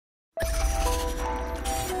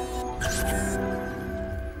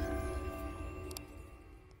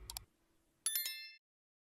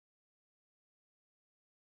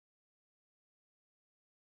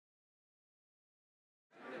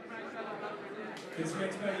This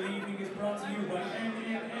next bout of the evening is brought to you by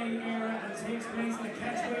MMA Era and takes place in a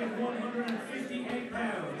catchweight of 158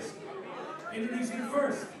 pounds. Introducing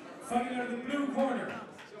first, fighting out of the blue corner.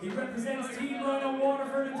 He represents Team Ryano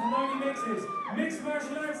Waterford in Mighty Mixes. Mixed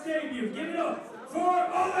martial arts debut. Give it up for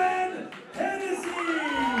Eoin Hennessy!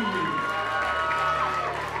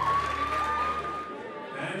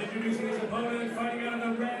 And introducing his opponent, fighting out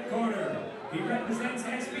of the red corner. He represents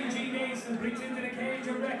SPG Naas and brings into the cage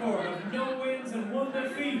a record of no wins and 1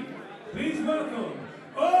 defeat. Please welcome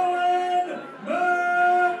Eoin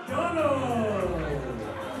McDonald!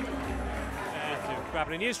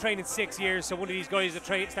 Grappling. He is training 6 years, so one of these guys that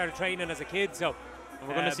started training as a kid. So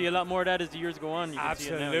we're going to see a lot more of that as the years go on. You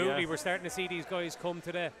absolutely, can see it now, yeah. We're starting to see these guys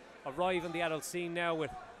arrive on the adult scene now with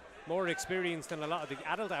more experience than a lot of the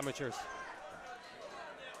adult amateurs.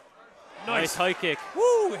 Nice high kick.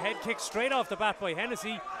 Woo! Head kick straight off the bat by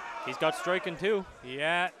Hennessy. He's got striking too.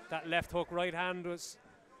 Yeah, that left hook right hand was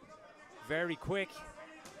very quick.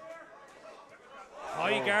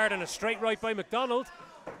 High guard and a straight right by McDonald.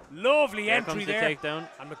 Lovely entry there. Takedown.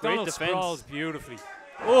 And McDonald sprawls beautifully.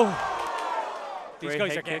 Oh! These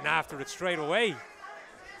guys are getting after it straight away.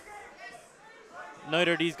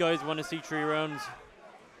 Neither of these guys want to see 3 rounds.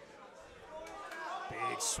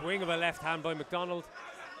 Big swing of a left hand by McDonald.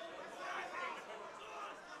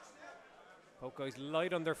 Both guys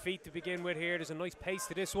light on their feet to begin with here. There's a nice pace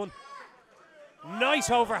to this one.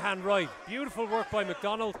 Nice overhand right. Beautiful work by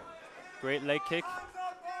McDonald. Great leg kick.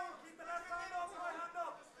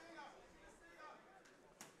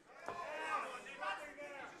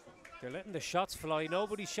 They're letting the shots fly.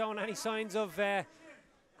 Nobody's showing any signs of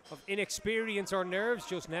inexperience or nerves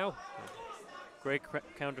just now. Great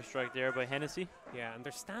counter strike there by Hennessy. Yeah, and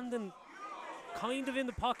they're standing kind of in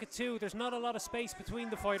the pocket too. There's not a lot of space between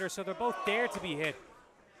the fighters, so they're both there to be hit.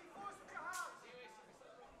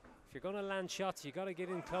 If you're going to land shots, you got to get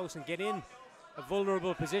in close and get in a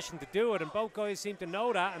vulnerable position to do it, and both guys seem to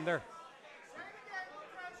know that, and they're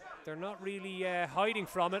not really hiding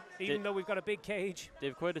from it, even though we've got a big cage.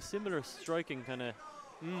 They've quite a similar striking kind of.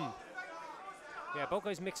 Yeah, both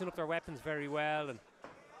guys mixing up their weapons very well and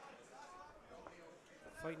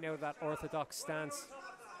fighting out that orthodox stance.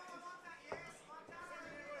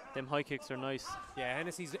 Them high kicks are nice. Yeah,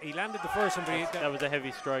 he landed the first one, but that was a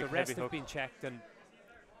heavy strike. The rest have been checked, and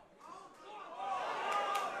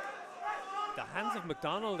the hands of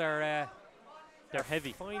McDonald are they're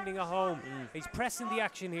heavy. Finding a home. He's pressing the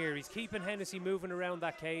action here. He's keeping Hennessy moving around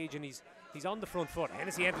that cage, and he's on the front foot.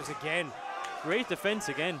 Hennessy enters again. Great defense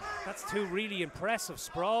again. That's 2 really impressive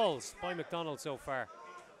sprawls by McDonald so far.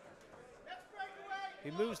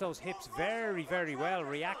 He moves those hips very, very well,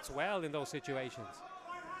 reacts well in those situations.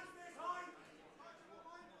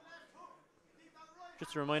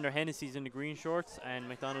 Just a reminder, Hennessy's in the green shorts and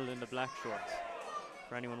McDonald in the black shorts,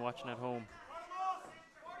 for anyone watching at home.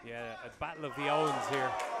 Yeah, a battle of the Owens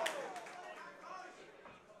here.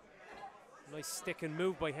 Nice stick and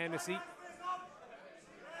move by Hennessy.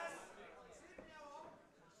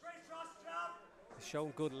 He's shown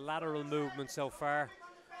good lateral movement so far.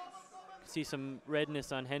 See some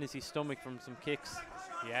redness on Hennessy's stomach from some kicks.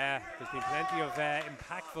 Yeah, there's been plenty of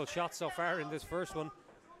impactful shots so far in this first one.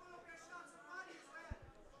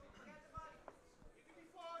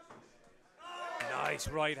 Nice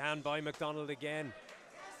right hand by McDonald again.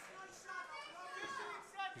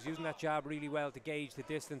 He's using that jab really well to gauge the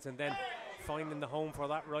distance and then finding the home for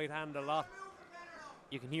that right hand a lot.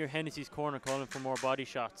 You can hear Hennessy's corner calling for more body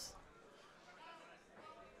shots.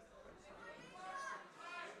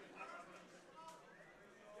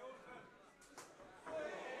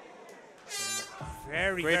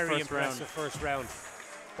 Very, very impressive first round.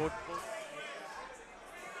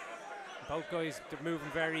 Both guys, they're moving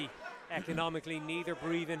very economically, neither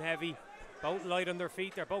breathing heavy. Both light on their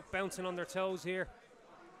feet, they're both bouncing on their toes here.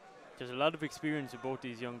 There's a lot of experience with both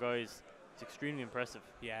these young guys. It's extremely impressive.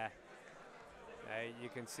 Yeah. You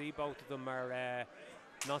can see both of them are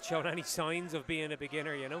not showing any signs of being a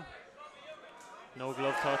beginner, you know. No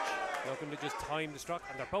glove touch. Looking to just time the struck,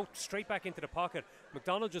 and they're both straight back into the pocket.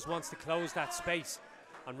 McDonald just wants to close that space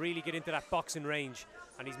and really get into that boxing range.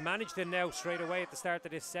 And he's managed it now straight away at the start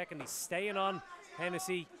of this second. He's staying on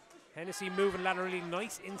Hennessy. Hennessy moving laterally,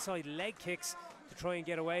 nice inside leg kicks to try and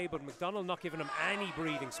get away, but McDonald not giving him any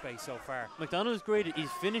breathing space so far. McDonald's great.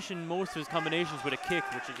 He's finishing most of his combinations with a kick,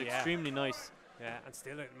 which is extremely nice. Yeah, and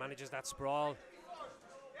still it manages that sprawl.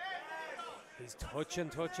 He's touching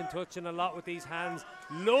a lot with these hands.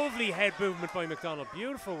 Lovely head movement by McDonald.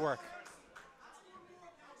 Beautiful work.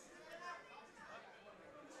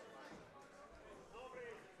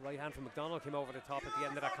 Right hand from McDonald came over the top at the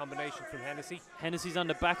end of that combination from Hennessy. Hennessy's on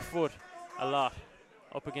the back foot, a lot.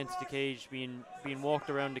 Up against the cage, being walked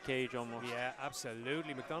around the cage almost. Yeah,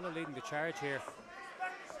 absolutely. McDonald leading the charge here.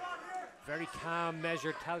 Very calm,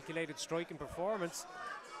 measured, calculated striking performance.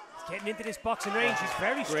 He's getting into this boxing range. He's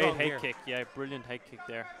very strong Great here. head kick, yeah, brilliant head kick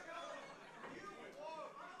there.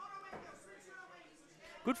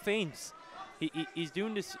 Good feints. He's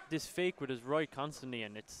doing this fake with his right constantly,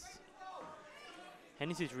 and it's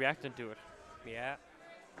Hennessy's reacting to it. Yeah.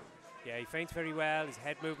 Yeah, he feints very well. His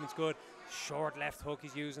head movement's good. Short left hook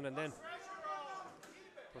he's using, and then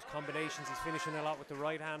those combinations. He's finishing a lot with the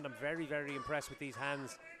right hand. I'm very, very impressed with these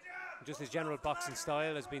hands. And just his general boxing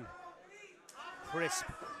style has been crisp.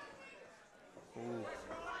 Ooh.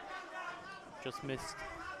 Just missed.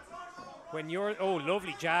 When you're, oh,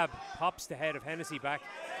 lovely jab. Pops the head of Hennessy back.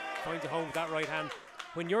 Finds a home with that right hand.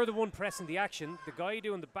 When you're the one pressing the action, the guy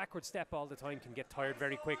doing the backward step all the time can get tired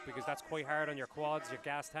very quick because that's quite hard on your quads, your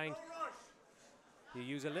gas tank. You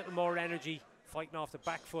use a little more energy fighting off the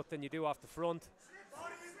back foot than you do off the front.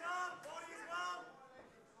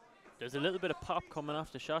 There's a little bit of pop coming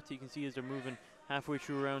off the shots. You can see as they're moving halfway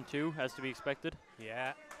through round 2, as to be expected.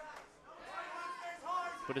 Yeah.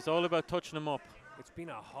 But it's all about touching them up. It's been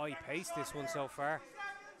a high pace, this one so far.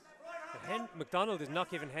 McDonald is not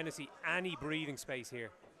giving Hennessy any breathing space here.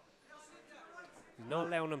 He's not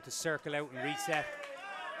allowing him to circle out and reset.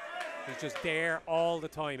 He's just there all the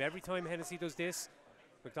time. Every time Hennessy does this,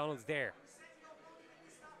 McDonald's there.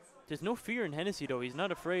 There's no fear in Hennessy though. He's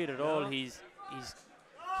not afraid at all. He's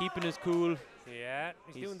keeping his cool. Yeah,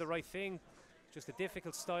 he's doing the right thing. Just a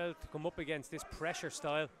difficult style to come up against, this pressure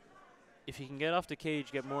style. If he can get off the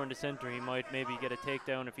cage, get more in the center, he might maybe get a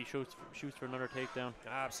takedown if he shoots for another takedown.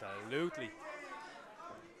 Absolutely.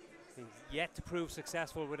 He's yet to prove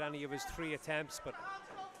successful with any of his 3 attempts, but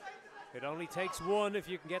it only takes one if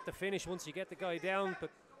you can get the finish once you get the guy down.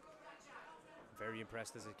 But I'm very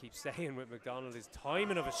impressed, as I keep saying, with McDonald, his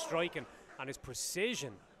timing of his striking and his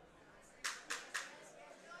precision.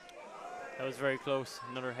 That was very close.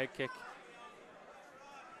 Another head kick.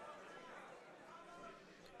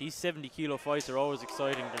 These 70-kilo fights are always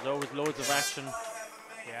exciting. There's always loads of action,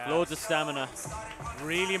 loads of stamina.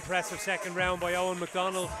 Really impressive second round by Eoin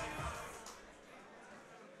McDonald.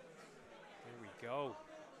 Here we go.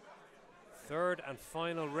 Third and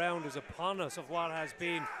final round is upon us of what has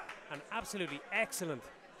been an absolutely excellent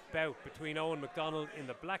bout between Eoin McDonald in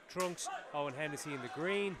the black trunks, Eoin Hennessy in the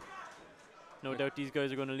green. No doubt these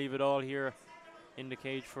guys are going to leave it all here in the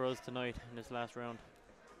cage for us tonight in this last round.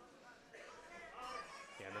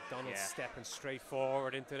 Yeah, McDonald stepping straight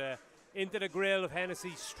forward into the grill of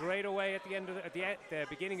Hennessy straight away at the end of the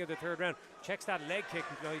beginning of the third round. Checks that leg kick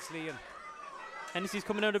nicely, and Hennessy's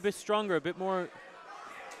coming out a bit stronger, a bit more.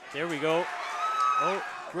 There we go. Oh,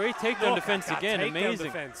 great takedown defense again. Amazing.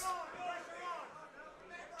 Defense.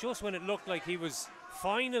 Just when it looked like he was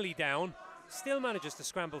finally down, still manages to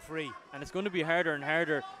scramble free. And it's going to be harder and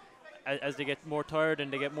harder as they get more tired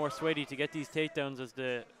and they get more sweaty to get these takedowns as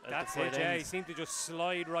the fight ends. He seemed to just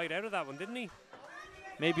slide right out of that one, didn't he?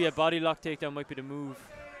 Maybe a body lock takedown might be the move.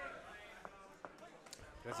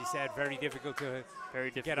 As he said, very difficult to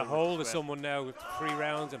get a hold of someone now with 3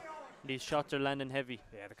 rounds. And these shots are landing heavy.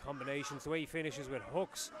 Yeah, the combinations, the way he finishes with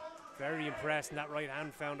hooks, very impressed, and that right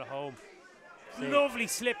hand found a home. Lovely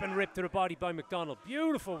slip and rip to the body by McDonald.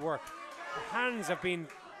 Beautiful work. The hands have been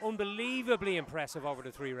unbelievably impressive over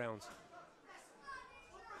the 3 rounds.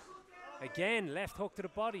 Again, left hook to the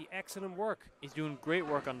body, excellent work. He's doing great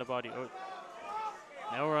work on the body. Oh.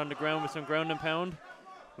 Now we're on the ground with some ground and pound.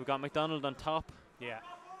 We've got McDonald on top. Yeah.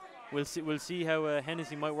 We'll see how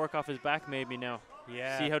Hennessy might work off his back maybe now.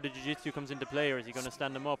 Yeah. See how the jiu-jitsu comes into play, or is he going to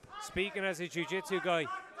stand him up? Speaking as a jiu-jitsu guy,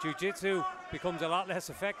 jiu-jitsu becomes a lot less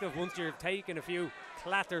effective once you're taking a few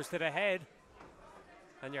clatters to the head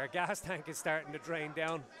and your gas tank is starting to drain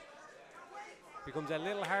down. Becomes a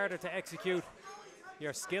little harder to execute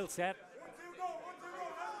your skill set.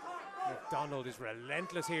 McDonald is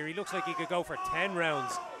relentless here. He looks like he could go for 10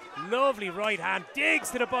 rounds. Lovely right hand,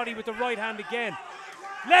 digs to the body with the right hand again.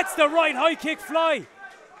 Lets the right high kick fly.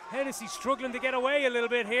 Hennessy struggling to get away a little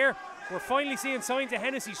bit here. We're finally seeing signs of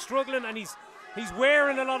Hennessy struggling, and he's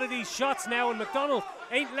wearing a lot of these shots now, and McDonald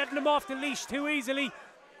ain't letting him off the leash too easily.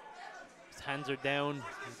 His hands are down,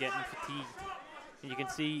 he's getting fatigued. And you can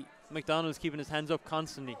see McDonald's keeping his hands up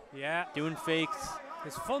constantly. Yeah. Doing fakes.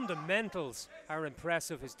 His fundamentals are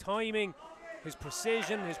impressive. His timing, his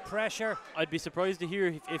precision, his pressure. I'd be surprised to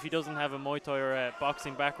hear if he doesn't have a Muay Thai or a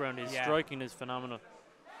boxing background. His striking is phenomenal.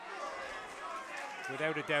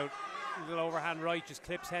 Without a doubt. A little overhand right just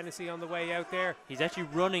clips Hennessy on the way out there. He's actually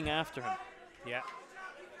running after him. Yeah.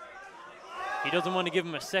 He doesn't want to give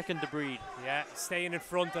him a second to breathe. Yeah, staying in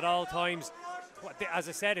front at all times. As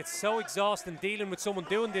I said, it's so exhausting dealing with someone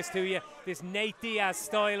doing this to you. This Nate Diaz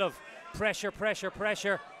style of pressure, pressure,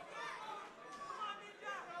 pressure.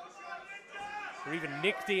 Or even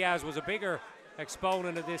Nick Diaz was a bigger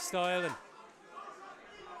exponent of this style. And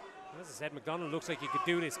as I said, McDonald looks like he could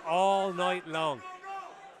do this all night long.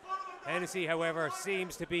 Hennessy, however,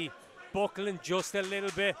 seems to be buckling just a little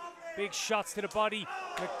bit. Big shots to the body.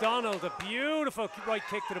 McDonald, a beautiful right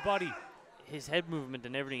kick to the body. His head movement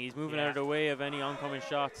and everything, he's moving out of the way of any oncoming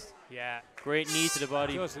shots. Yeah. Great knee to the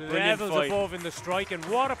body. Just Brilliant levels fight. above in the strike, and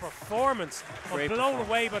what a performance. I'm Great blown performance.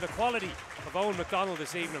 away by the quality of Eoin McDonald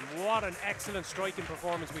this evening. What an excellent striking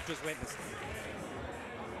performance we just witnessed.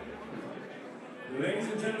 Ladies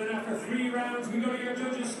and gentlemen, after 3 rounds, we go to your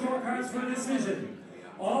judges' scorecards for a decision.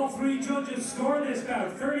 All 3 judges score this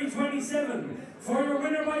bout 30-27 for your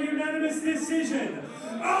winner by unanimous decision,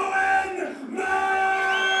 Eoin McDonald!